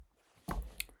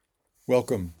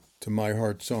Welcome to my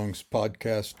Heartsongs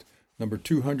podcast number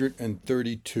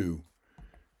 232.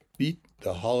 Beat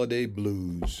the Holiday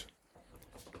Blues.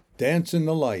 Dance in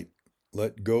the light,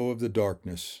 let go of the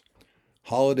darkness.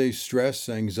 Holiday stress,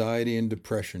 anxiety, and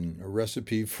depression, a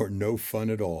recipe for no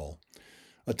fun at all.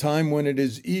 A time when it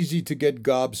is easy to get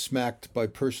gobsmacked by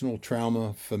personal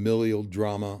trauma, familial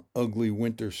drama, ugly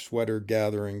winter sweater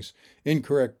gatherings,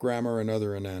 incorrect grammar, and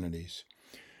other inanities.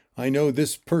 I know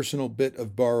this personal bit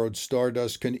of borrowed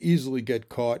stardust can easily get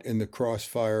caught in the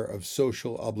crossfire of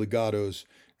social obligatos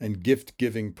and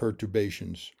gift-giving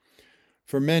perturbations.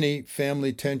 For many,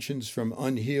 family tensions from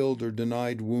unhealed or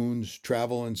denied wounds,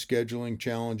 travel and scheduling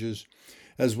challenges,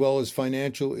 as well as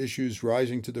financial issues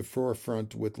rising to the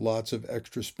forefront with lots of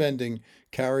extra spending,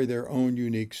 carry their own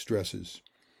unique stresses.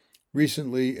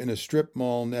 Recently, in a strip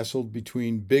mall nestled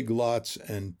between Big Lots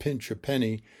and Pinch a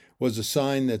Penny, was a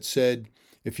sign that said,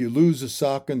 "If you lose a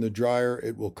sock in the dryer,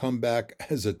 it will come back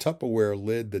as a Tupperware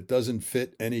lid that doesn't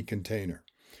fit any container."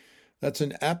 That's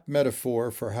an apt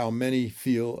metaphor for how many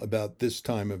feel about this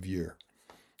time of year.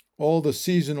 All the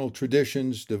seasonal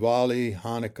traditions, Diwali,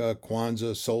 Hanukkah,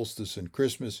 Kwanza, Solstice, and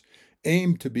Christmas,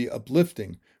 aim to be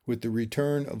uplifting with the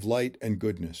return of light and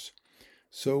goodness.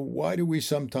 So why do we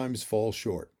sometimes fall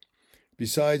short?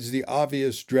 Besides the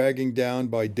obvious dragging down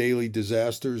by daily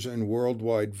disasters and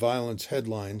worldwide violence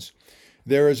headlines,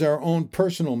 there is our own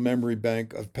personal memory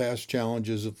bank of past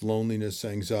challenges of loneliness,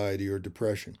 anxiety, or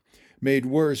depression, made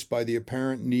worse by the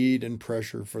apparent need and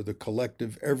pressure for the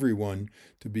collective everyone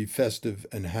to be festive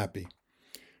and happy.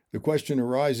 The question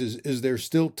arises, is there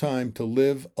still time to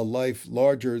live a life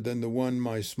larger than the one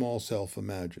my small self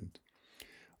imagined?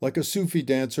 Like a Sufi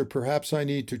dancer, perhaps I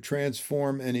need to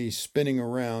transform any spinning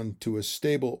around to a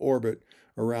stable orbit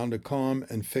around a calm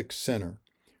and fixed center,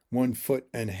 one foot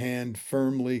and hand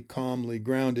firmly, calmly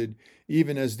grounded,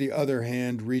 even as the other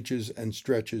hand reaches and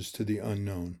stretches to the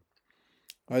unknown.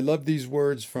 I love these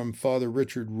words from Father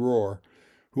Richard Rohr,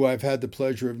 who I've had the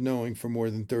pleasure of knowing for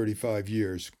more than 35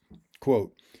 years.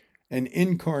 Quote, "An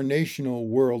incarnational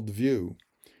worldview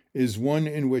is one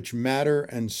in which matter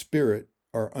and spirit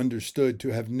are understood to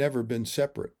have never been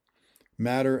separate.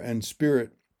 Matter and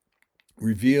spirit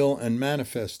reveal and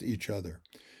manifest each other.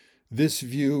 This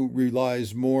view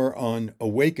relies more on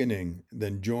awakening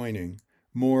than joining,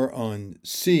 more on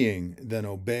seeing than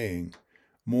obeying,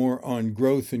 more on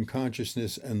growth in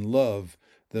consciousness and love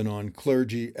than on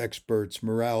clergy, experts,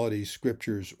 morality,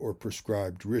 scriptures, or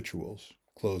prescribed rituals."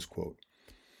 Close quote.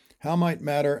 How might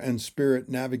matter and spirit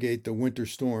navigate the winter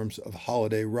storms of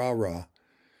holiday rah-rah?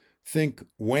 Think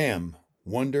wham,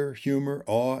 wonder, humor,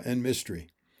 awe, and mystery.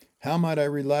 How might I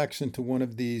relax into one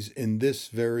of these in this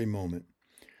very moment?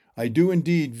 I do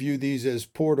indeed view these as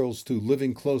portals to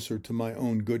living closer to my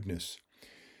own goodness.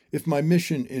 If my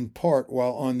mission in part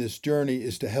while on this journey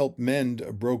is to help mend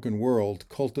a broken world,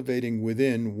 cultivating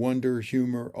within wonder,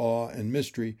 humor, awe, and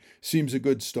mystery seems a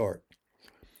good start.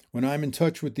 When I'm in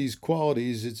touch with these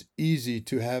qualities, it's easy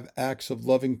to have acts of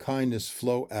loving kindness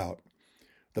flow out.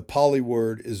 The Pali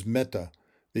word is metta,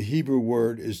 the Hebrew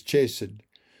word is chesed,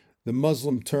 the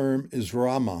Muslim term is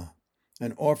rahmah,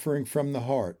 an offering from the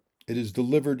heart. It is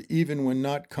delivered even when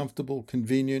not comfortable,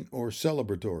 convenient, or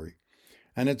celebratory.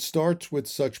 And it starts with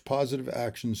such positive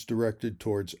actions directed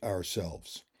towards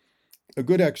ourselves. A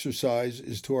good exercise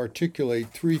is to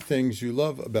articulate 3 things you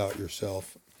love about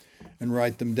yourself and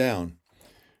write them down.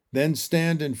 Then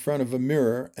stand in front of a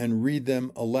mirror and read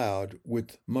them aloud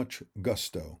with much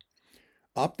gusto.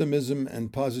 Optimism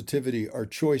and positivity are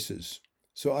choices,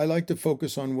 so I like to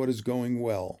focus on what is going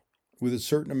well, with a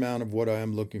certain amount of what I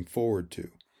am looking forward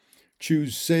to.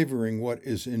 Choose savoring what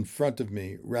is in front of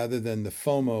me rather than the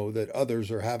FOMO that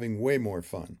others are having way more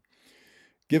fun.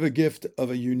 Give a gift of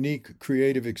a unique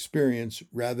creative experience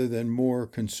rather than more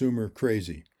consumer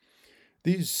crazy.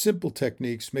 These simple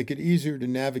techniques make it easier to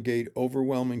navigate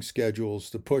overwhelming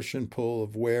schedules, the push and pull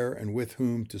of where and with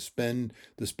whom to spend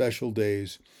the special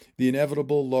days, the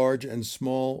inevitable large and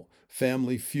small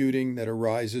family feuding that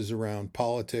arises around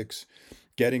politics,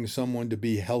 getting someone to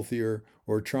be healthier,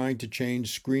 or trying to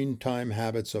change screen time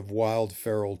habits of wild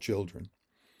feral children.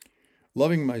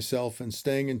 Loving myself and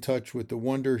staying in touch with the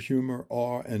wonder, humor,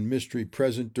 awe, and mystery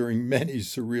present during many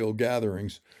surreal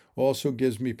gatherings also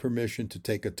gives me permission to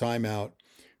take a time out,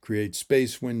 create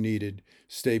space when needed,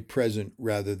 stay present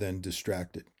rather than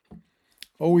distracted.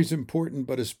 Always important,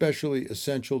 but especially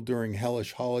essential during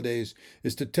hellish holidays,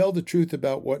 is to tell the truth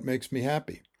about what makes me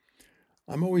happy.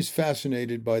 I'm always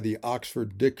fascinated by the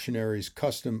Oxford Dictionary's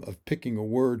custom of picking a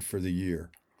word for the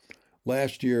year.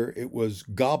 Last year, it was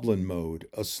goblin mode,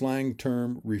 a slang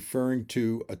term referring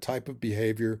to a type of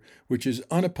behavior which is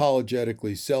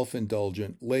unapologetically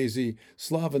self-indulgent, lazy,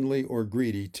 slovenly, or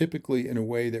greedy, typically in a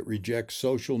way that rejects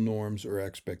social norms or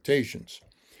expectations.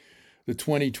 The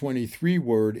 2023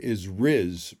 word is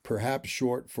Riz, perhaps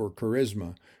short for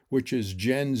charisma, which is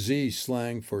Gen Z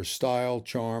slang for style,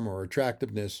 charm, or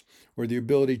attractiveness, or the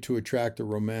ability to attract a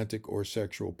romantic or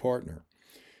sexual partner.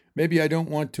 Maybe I don't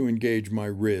want to engage my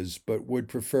Riz, but would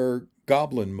prefer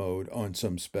goblin mode on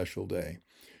some special day.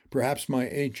 Perhaps my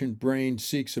ancient brain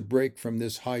seeks a break from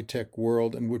this high-tech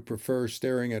world and would prefer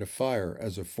staring at a fire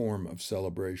as a form of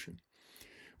celebration.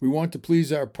 We want to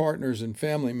please our partners and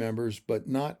family members, but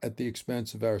not at the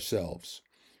expense of ourselves.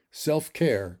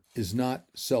 Self-care is not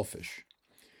selfish.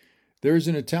 There is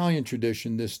an Italian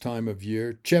tradition this time of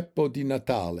year, Ceppo di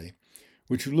Natale,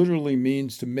 which literally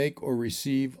means to make or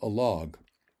receive a log.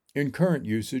 In current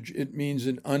usage, it means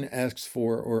an unasked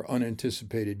for or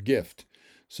unanticipated gift.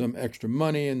 Some extra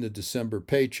money in the December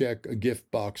paycheck, a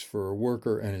gift box for a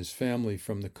worker and his family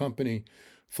from the company,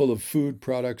 full of food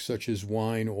products such as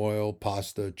wine, oil,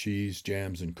 pasta, cheese,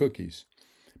 jams, and cookies.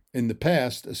 In the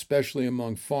past, especially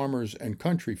among farmers and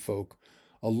country folk,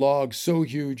 a log so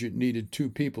huge it needed 2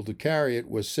 people to carry it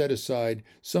was set aside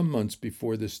some months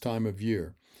before this time of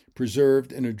year,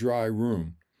 preserved in a dry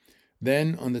room.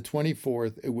 Then, on the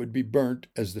 24th, it would be burnt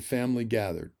as the family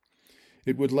gathered.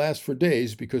 It would last for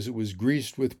days because it was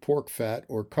greased with pork fat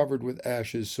or covered with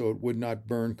ashes so it would not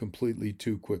burn completely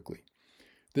too quickly.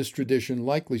 This tradition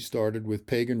likely started with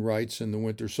pagan rites in the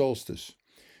winter solstice.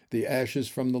 The ashes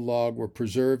from the log were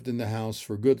preserved in the house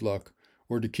for good luck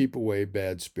or to keep away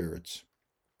bad spirits.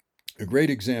 A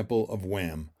great example of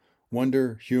Wham!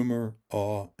 Wonder, humor,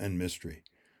 awe, and mystery.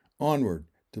 Onward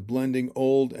to blending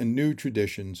old and new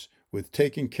traditions with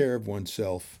taking care of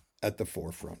oneself at the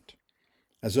forefront.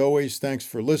 As always, thanks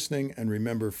for listening, and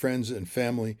remember, friends and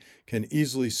family can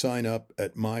easily sign up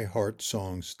at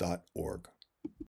myheartsongs.org.